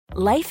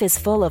Life is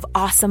full of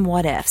awesome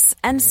what-ifs,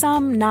 and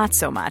some not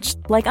so much,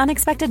 like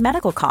unexpected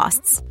medical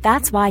costs.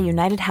 That's why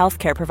United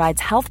Healthcare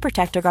provides Health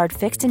Protector Guard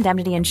fixed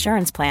indemnity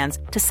insurance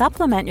plans to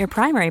supplement your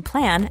primary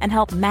plan and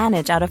help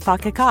manage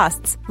out-of-pocket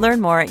costs.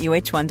 Learn more at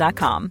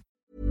uh1.com.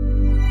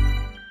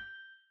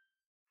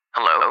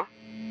 Hello?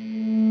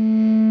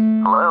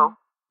 Hello?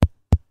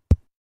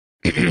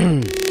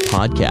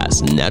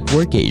 Podcast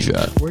Network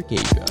Asia.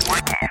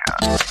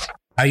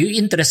 Are you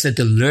interested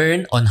to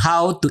learn on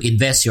how to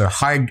invest your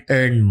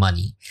hard-earned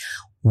money?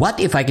 What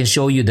if I can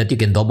show you that you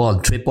can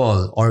double,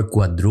 triple, or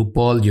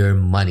quadruple your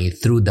money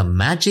through the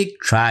magic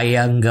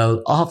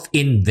triangle of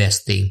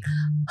investing?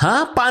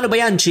 Paano ba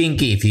yan,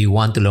 Chinky? If you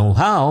want to know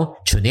how,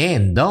 tune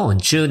in,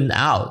 don't tune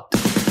out.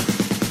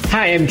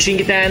 Hi, I'm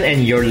Chinky Tan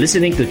and you're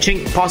listening to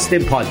Chink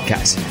Positive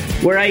Podcast,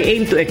 where I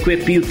aim to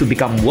equip you to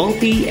become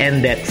wealthy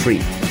and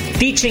debt-free.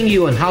 Teaching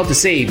you on how to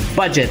save,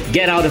 budget,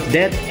 get out of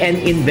debt, and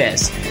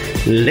invest.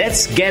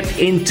 Let's get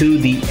into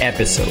the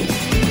episode.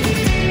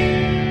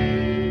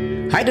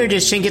 Hi there,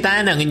 this is Chinky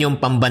Tan, ang inyong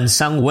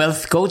pambansang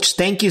wealth coach.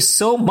 Thank you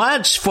so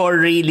much for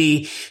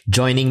really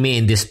joining me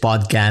in this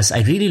podcast. I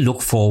really look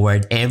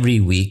forward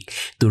every week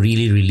to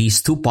really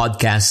release 2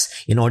 podcasts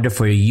in order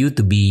for you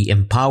to be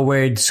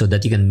empowered so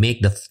that you can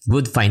make the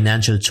good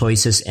financial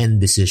choices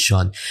and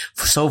decision.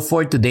 So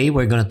for today,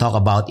 we're going to talk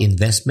about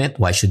investment.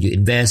 Why should you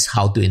invest?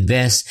 How to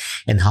invest?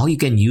 And how you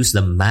can use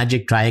the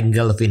magic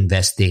triangle of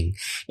investing.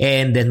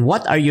 And then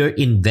what are your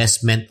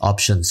investment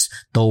options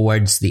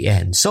towards the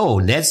end? So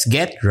let's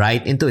get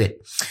right into it.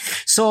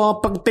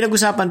 So, pag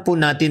pinag-usapan po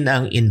natin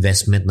ang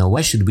investment,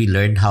 why should we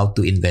learn how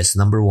to invest?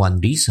 Number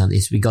one reason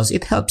is because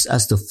it helps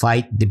us to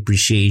fight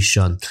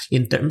depreciation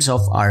in terms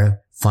of our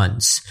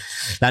funds.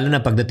 Lalo na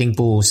pagdating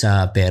po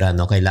sa pera,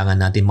 kailangan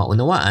natin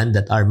maunawaan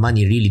that our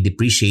money really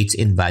depreciates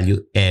in value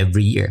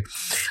every year.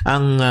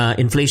 Ang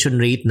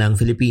inflation rate ng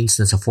Philippines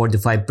nasa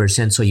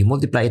 45%, so you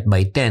multiply it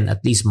by 10,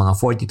 at least mga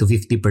 40 to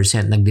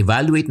 50%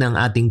 nag-devaluate ng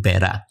ating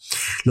pera.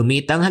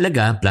 Lumit ang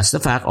halaga, plus the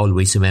fact,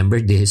 always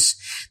remember this,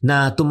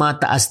 na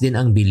tumataas din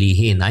ang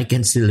bilihin. I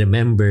can still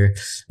remember,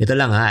 ito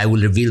lang I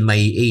will reveal my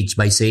age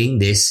by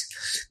saying this.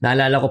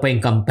 Naalala ko pa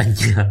yung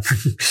kampanya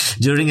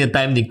during the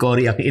time ni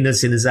Cory Aquino,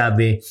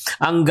 sinasabi,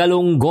 ang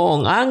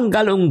galunggong,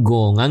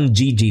 ang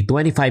GG,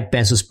 25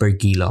 pesos per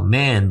kilo.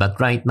 Man, but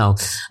right now,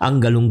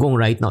 ang galunggong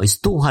right now is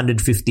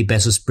 250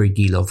 pesos per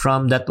kilo.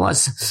 From that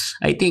was,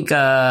 I think,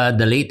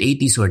 the late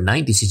 80s or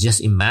 90s. Just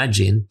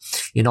imagine,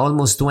 in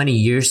almost 20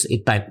 years,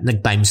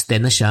 nag-times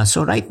 10 na siya.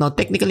 So right now,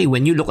 technically,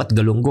 when you look at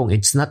galunggong,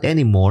 it's not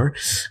anymore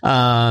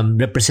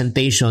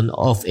representation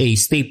of a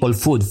staple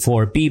food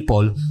for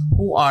people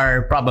who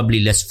are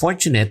probably less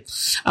fortunate.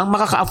 Ang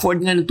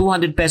makaka-afford nga ng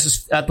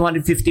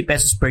 250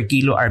 pesos per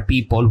kilo are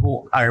people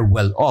who are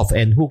well off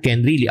and who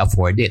can really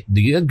afford it.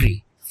 Do you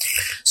agree?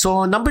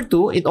 So number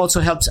 2, it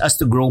also helps us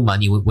to grow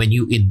money when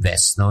you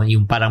invest,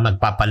 yung parang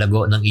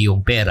magpapalago ng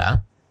iyong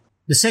pera.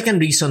 The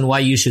second reason why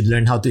you should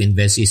learn how to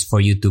invest is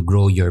for you to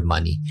grow your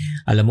money.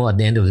 Alam mo, at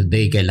the end of the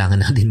day,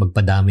 kailangan natin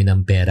magpadami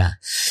ng pera.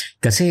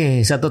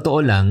 Kasi sa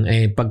totoo lang,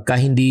 pagka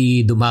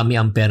hindi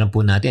dumami ang pera po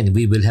natin,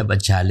 we will have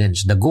a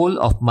challenge. The goal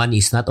of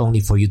money is not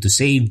only for you to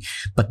save,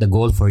 but the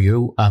goal for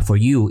you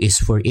is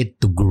for it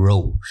to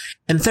grow.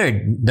 And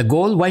third, the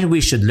goal why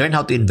we should learn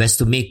how to invest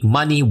to make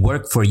money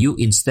work for you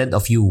instead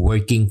of you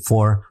working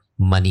for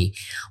money.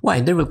 Why?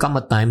 There will come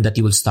a time that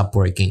you will stop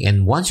working,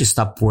 and once you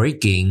stop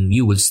working,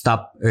 you will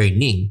stop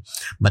earning.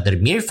 But the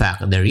real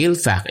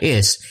fact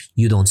is,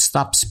 you don't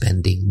stop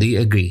spending. Do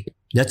you agree?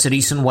 That's the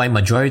reason why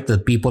majority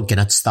of people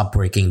cannot stop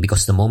working,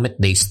 because the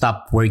moment they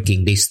stop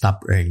working, they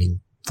stop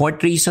earning. Fourth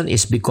reason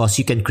is because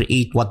you can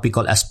create what we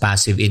call as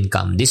passive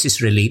income. This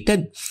is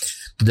related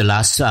to the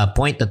last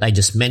point that I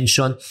just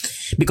mentioned,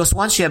 because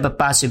once you have a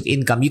passive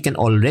income, you can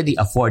already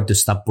afford to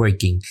stop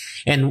working.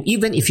 And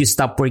even if you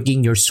stop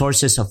working, your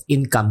sources of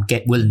income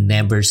will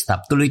never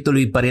stop.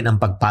 Tuloy-tuloy pa rin ang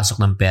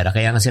pagpasok ng pera.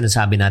 Kaya nga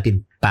sinasabi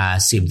natin,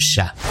 passive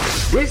siya.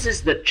 This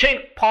is the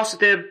Chink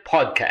Positive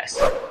Podcast.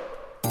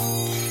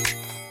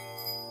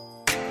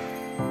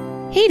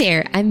 Hey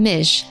there, I'm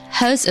Mish,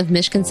 host of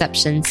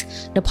Mishconceptions,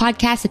 the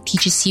podcast that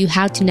teaches you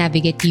how to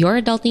navigate your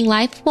adulting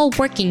life while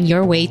working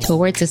your way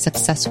towards a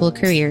successful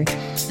career.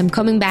 I'm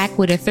coming back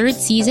with a 3rd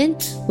season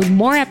with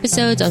more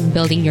episodes on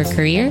building your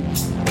career,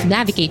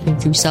 navigating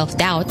through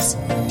self-doubts,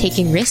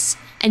 taking risks,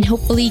 and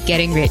hopefully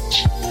getting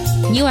rich.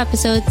 New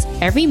episodes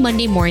every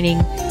Monday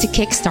morning to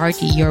kickstart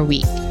your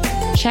week.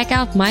 Check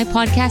out my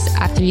podcast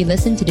after you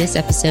listen to this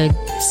episode.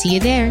 See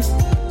you there.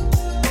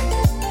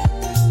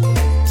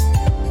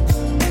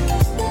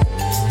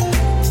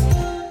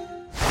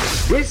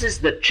 This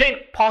is the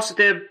Chink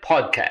Positive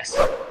Podcast.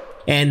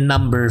 And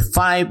number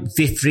 5,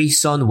 fifth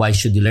reason why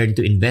should you learn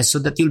to invest so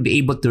that you'll be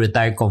able to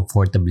retire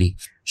comfortably.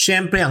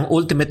 Siyempre, ang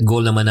ultimate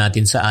goal naman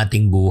natin sa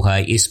ating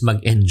buhay is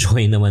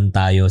mag-enjoy naman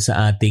tayo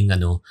sa ating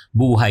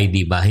buhay,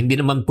 di ba? Hindi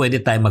naman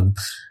pwede tayo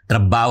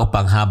magtrabaho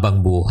pang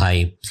habang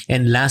buhay.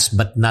 And last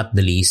but not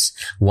the least,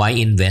 why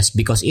invest?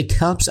 Because it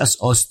helps us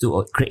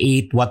to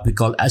create what we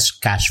call as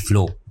cash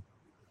flow.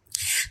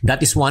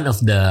 That is one of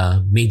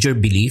the major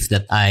beliefs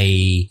that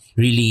I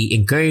really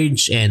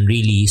encourage and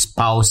really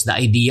espouse, the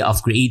idea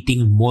of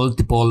creating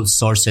multiple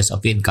sources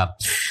of income.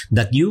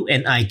 That you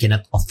and I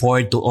cannot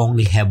afford to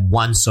only have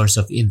one source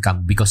of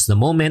income, because the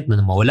moment na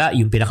mawala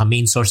yung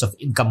pinaka-main source of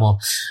income mo,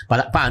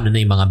 paano na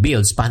yung mga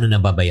bills, paano na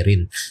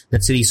babayarin?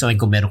 That's the reason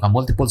kung meron ka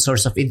multiple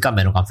source of income,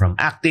 meron ka from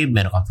active,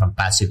 meron ka from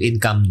passive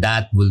income,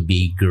 that will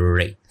be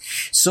great.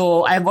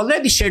 So I've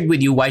already shared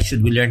with you why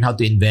should we learn how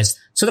to invest.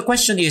 So the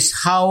question is,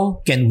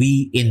 how can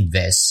we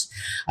invest?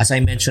 As I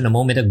mentioned a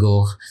moment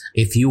ago,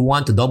 if you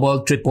want to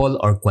double, triple,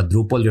 or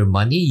quadruple your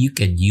money, you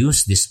can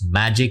use this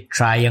magic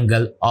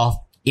triangle of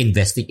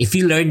investing. If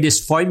you learn this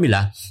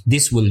formula,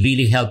 this will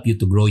really help you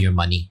to grow your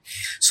money.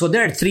 So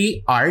there are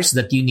 3 R's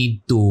that you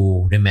need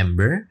to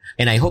remember.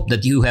 And I hope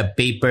that you have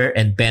paper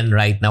and pen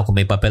right now. Kung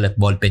may papel at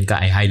ballpen ka,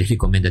 I highly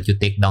recommend that you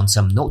take down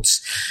some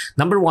notes.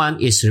 Number 1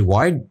 is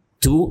reward.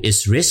 2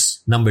 is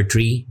risk. Number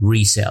 3,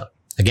 resell.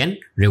 Again,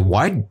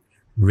 reward,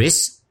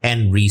 risk,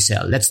 and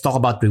resell. Let's talk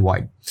about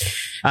reward.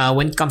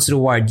 When it comes to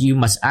reward, you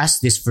must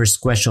ask this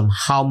first question: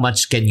 how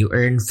much can you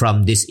earn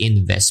from this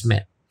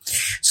investment?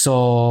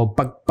 So,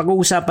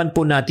 pag-uusapan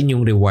po natin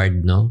yung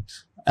reward, no?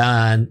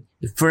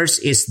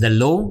 First is the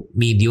low,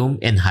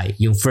 medium, and high.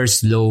 Yung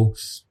first low,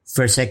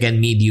 first,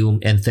 second, medium,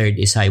 and third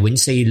is high. When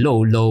you say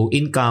low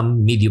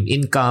income, medium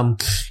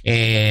income,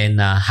 and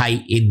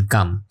high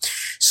income.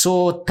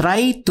 So,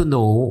 try to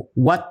know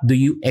what do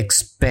you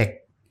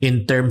expect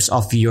in terms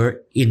of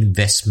your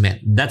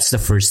investment. That's the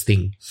first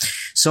thing.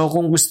 So,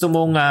 kung gusto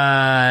mong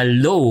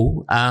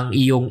low ang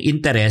iyong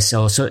interest,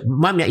 so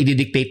mamaya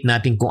i-dictate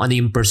natin kung ano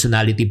yung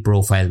personality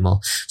profile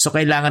mo. So,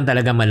 kailangan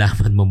talaga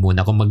malaman mo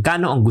muna kung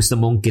magkano ang gusto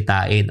mong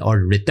kitain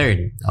or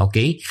return,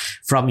 okay,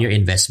 from your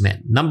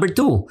investment. Number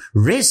 2,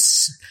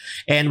 risk.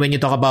 And when you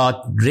talk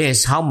about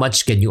risk, how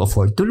much can you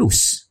afford to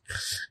lose?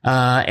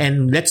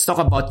 And let's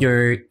talk about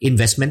your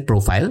investment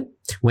profile.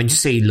 When you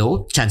say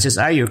low, chances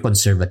are you're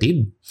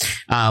conservative.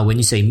 When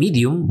you say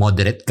medium,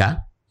 moderate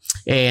ka.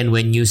 And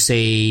when you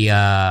say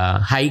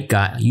high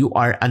ka, you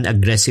are an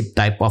aggressive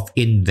type of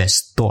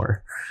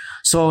investor.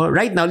 So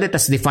right now, let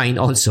us define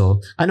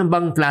also, anong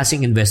bang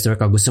klaseng investor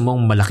ka? Gusto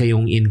mong malaki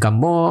yung income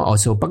mo?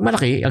 Also, pag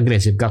malaki,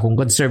 aggressive ka. Kung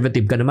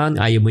conservative ka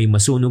naman, ayaw mo yung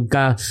masunog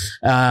ka,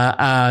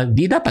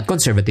 di dapat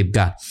conservative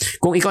ka.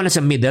 Kung ikaw na sa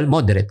middle,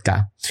 moderate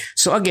ka.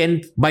 So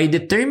again, by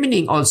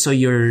determining also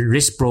your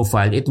risk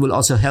profile, it will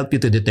also help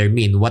you to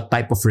determine what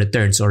type of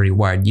returns or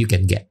reward you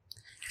can get.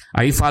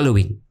 Are you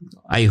following?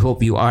 I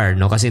hope you are,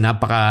 no? Kasi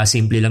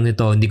napaka-simple lang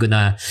nito. Hindi ko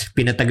na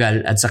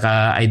pinatagal at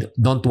saka I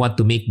don't want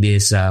to make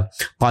this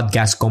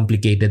podcast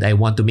complicated. I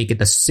want to make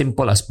it as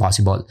simple as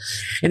possible.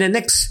 And then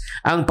next,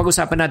 ang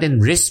pag-usapan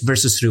natin, risk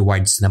versus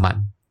rewards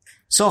naman.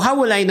 So how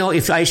will I know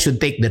if I should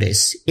take the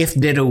risk? If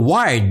the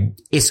reward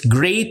is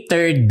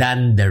greater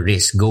than the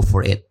risk, go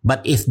for it.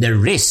 But if the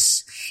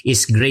risk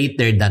is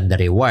greater than the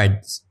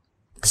reward,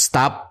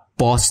 stop,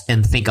 pause,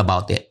 and think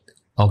about it.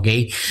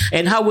 Okay?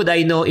 And how would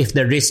I know if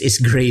the risk is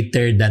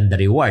greater than the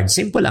reward?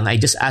 Simple lang. I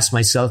just ask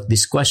myself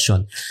this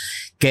question.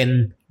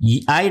 Can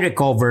I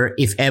recover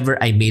if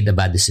ever I made a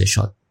bad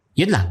decision?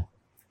 Yun lang.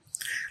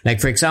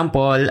 Like for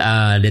example,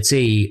 let's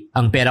say,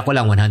 ang pera ko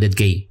lang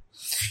 100K.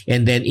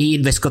 And then,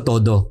 i-invest ko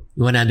todo,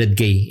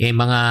 100K.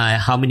 Mga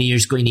how many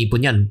years ko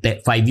inipon yan?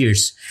 5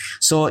 years.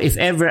 So, if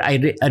ever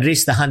I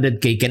risk the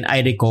 100K, can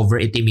I recover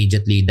it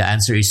immediately? The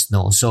answer is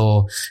no.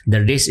 So,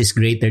 the risk is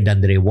greater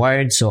than the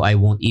reward, so I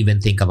won't even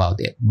think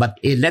about it. But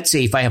let's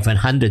say if I have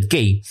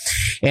 100K,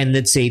 and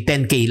let's say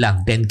 10K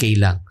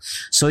lang.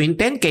 So, in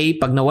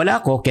 10K, pag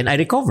nawala ko, can I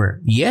recover?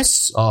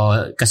 Yes.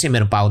 Kasi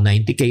meron pa ako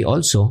 90K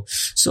also.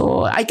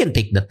 So, I can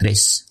take that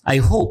risk. I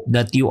hope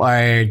that you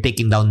are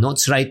taking down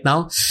notes right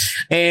now.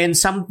 And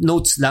some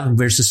notes lang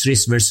versus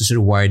risk versus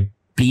reward.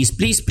 Please,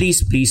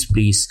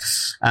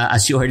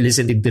 as you are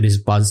listening to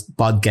this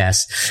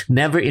podcast,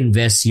 never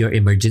invest your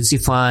emergency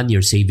fund,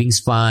 your savings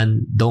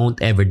fund. Don't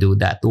ever do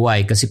that.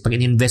 Why? Kasi pag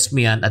in-invest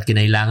mo yan at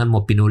kinailangan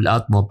mo, pinull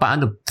out mo,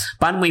 paano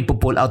mo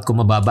ipupull out kung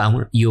mababa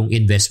yung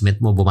investment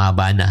mo,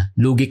 bumaba na,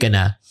 lugi ka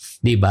na.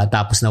 Diba?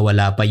 Tapos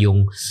nawala pa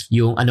yung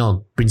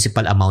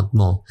principal amount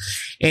mo.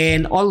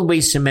 And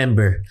always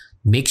remember,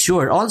 make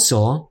sure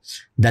also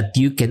that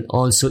you can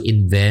also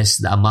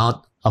invest the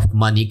amount of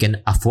money you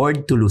can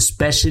afford to lose,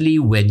 especially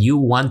when you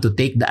want to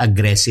take the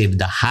aggressive,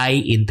 the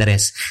high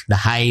interest, the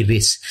high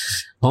risk.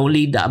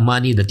 Only the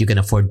money that you can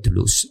afford to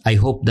lose. I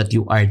hope that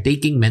you are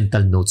taking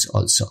mental notes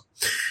also.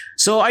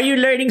 So, are you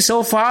learning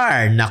so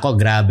far? Nako,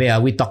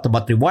 grabe. We talked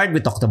about reward.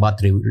 We talked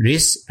about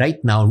risk. Right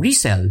now,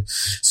 resell.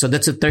 So,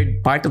 that's the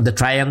third part of the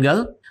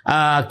triangle.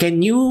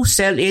 Can you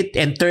sell it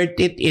and turn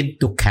it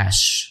into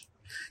cash?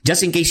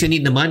 Just in case you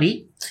need the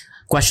money,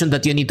 question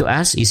that you need to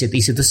ask, is it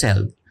easy to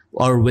sell?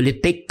 Or will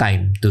it take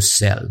time to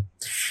sell?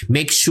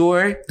 Make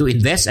sure to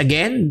invest.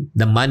 Again,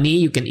 the money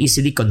you can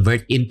easily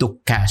convert into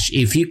cash.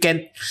 If you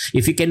can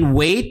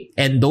wait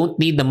and don't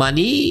need the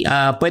money,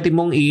 pwede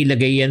mong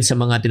ilagay yan sa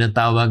mga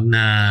tinatawag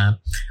na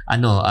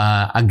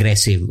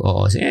aggressive.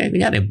 O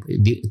kunyari,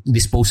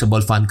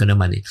 disposable fund ko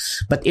naman eh.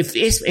 But if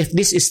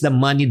this is the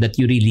money that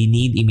you really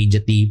need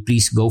immediately,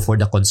 please go for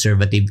the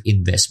conservative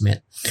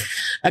investment.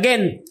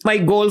 Again, my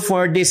goal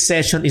for this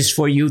session is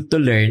for you to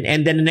learn.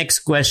 And then the next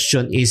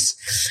question is,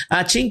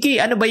 Chinky,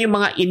 ano ba yung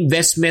mga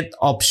investment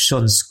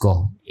options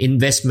ko?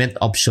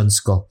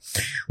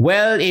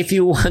 Well, if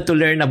you want to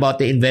learn about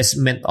the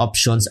investment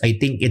options, I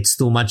think it's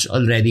too much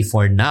already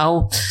for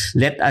now.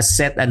 Let us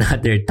set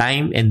another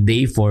time and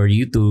day for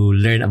you to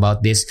learn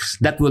about this.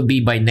 That will be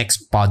by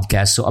next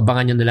podcast. So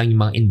abangan nyo na lang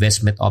yung mga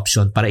investment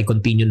option para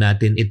i-continue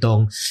natin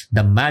itong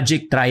the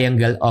magic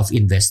triangle of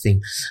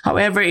investing.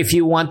 However, if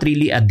you want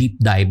really a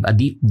deep dive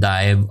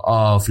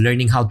of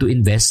learning how to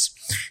invest,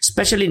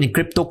 especially in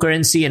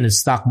cryptocurrency and the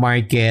stock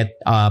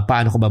market,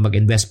 paano ko ba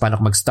mag-invest, paano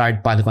ko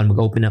mag-start, paano ko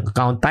mag-open ng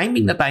account,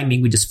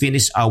 timing, we just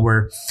finished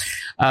our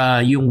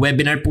yung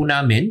webinar po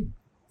namin.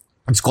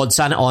 It's called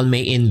Sana All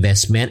May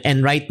Investment,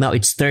 and right now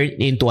it's turned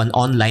into an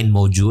online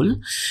module.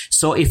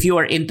 So if you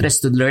are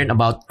interested to learn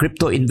about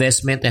crypto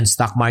investment and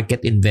stock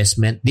market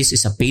investment, this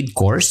is a paid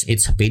course.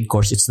 It's a paid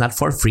course. It's not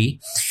for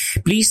free.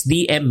 Please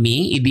DM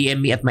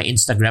me at my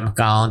Instagram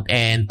account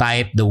and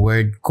type the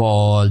word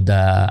called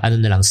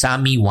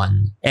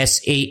Sammy1,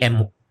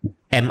 SAMMI.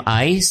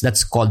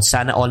 That's called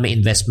Sana All May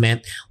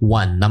Investment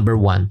 1, number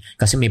 1.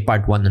 Kasi may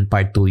part 1 and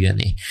part 2 yan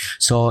eh.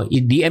 So,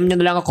 i-DM nyo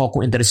na lang ako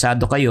kung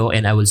interesado kayo,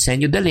 and I will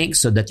send you the link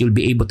so that you'll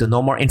be able to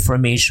know more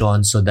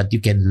information so that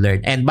you can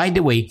learn. And by the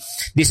way,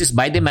 this is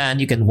by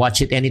demand. You can watch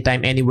it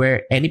anytime,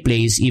 anywhere, any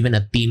place, even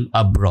a team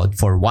abroad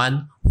for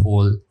 1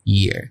 whole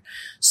year.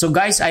 So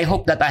guys, I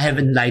hope that I have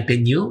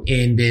enlightened you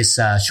in this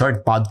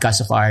short podcast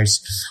of ours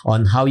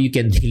on how you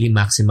can really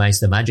maximize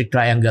the magic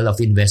triangle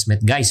of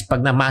investment. Guys,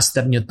 pag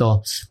na-master nyo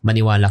to,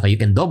 maniwala kayo, you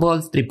can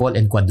double, triple,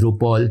 and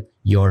quadruple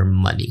your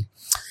money.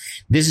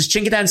 This is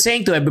Chinkitan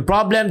saying, to every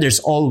problem, there's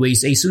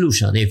always a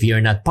solution. If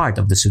you're not part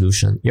of the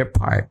solution, you're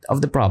part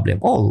of the problem.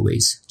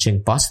 Always.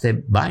 Chink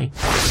Positive. Bye.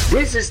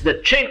 This is the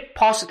Chink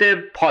Positive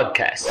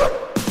Podcast.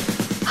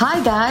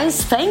 Hi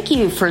guys, thank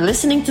you for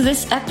listening to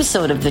this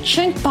episode of the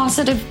Chink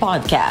Positive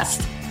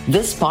Podcast.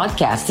 This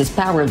podcast is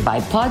powered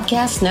by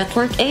Podcast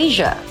Network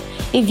Asia.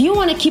 If you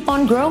want to keep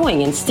on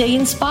growing and stay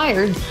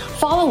inspired,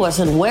 follow us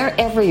on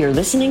wherever you're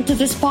listening to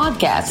this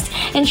podcast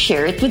and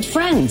share it with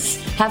friends.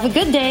 Have a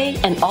good day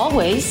and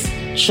always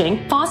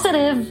Chink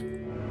Positive.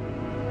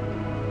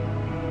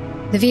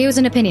 The views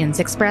and opinions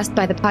expressed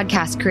by the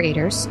podcast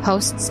creators,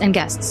 hosts, and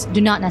guests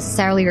do not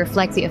necessarily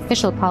reflect the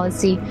official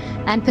policy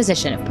and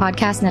position of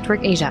Podcast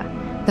Network Asia,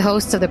 the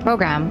hosts of the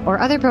program,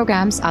 or other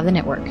programs of the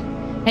network.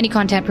 Any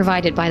content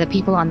provided by the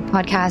people on the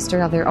podcast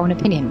are of their own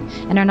opinion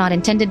and are not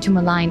intended to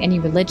malign any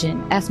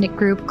religion, ethnic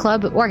group,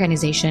 club,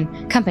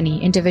 organization, company,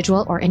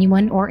 individual, or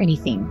anyone or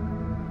anything.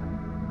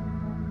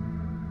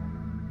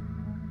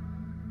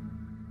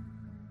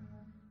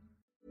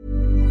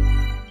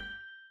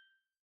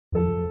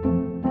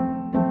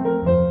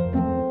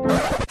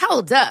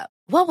 Hold up.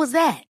 What was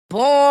that?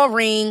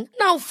 Boring.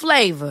 No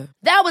flavor.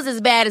 That was as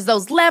bad as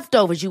those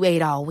leftovers you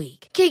ate all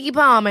week. Keke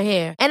Palmer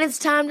here, and it's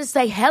time to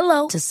say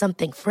hello to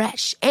something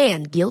fresh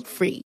and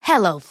guilt-free.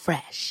 Hello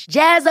Fresh.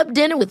 Jazz up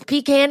dinner with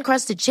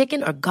pecan-crusted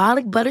chicken or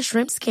garlic butter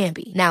shrimp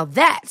scampi. Now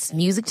that's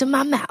music to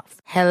my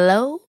mouth.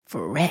 Hello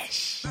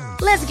Fresh.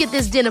 Let's get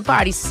this dinner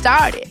party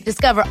started.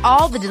 Discover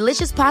all the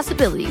delicious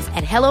possibilities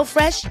at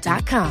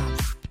HelloFresh.com.